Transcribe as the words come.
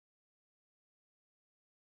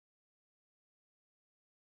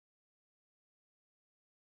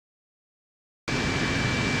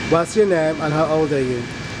What's your name and how old are you?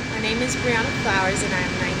 My name is Briana Flowers and I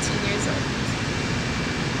am 19 years old.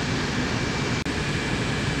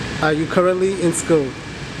 Are you currently in school?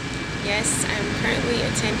 Yes, I'm currently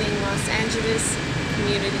attending Los Angeles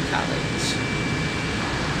Community College.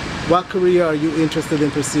 What career are you interested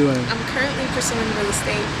in pursuing? I'm currently pursuing real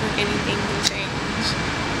estate when anything can change.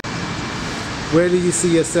 Where do you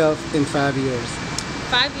see yourself in 5 years?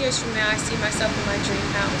 5 years from now, I see myself in my dream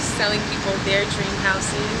house, selling people their dream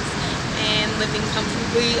houses and living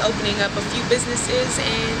comfortably, opening up a few businesses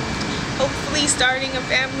and hopefully starting a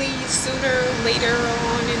family sooner, later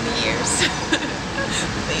on in the years.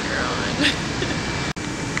 Later on.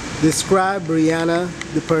 Describe Briana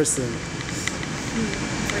the person.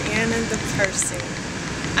 Briana the person.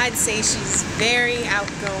 I'd say she's very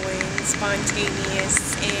outgoing,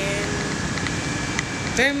 spontaneous, and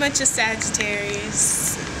very much a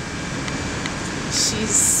Sagittarius.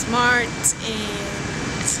 She's smart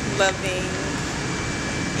and loving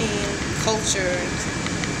and cultured.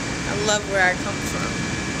 I love where I come from.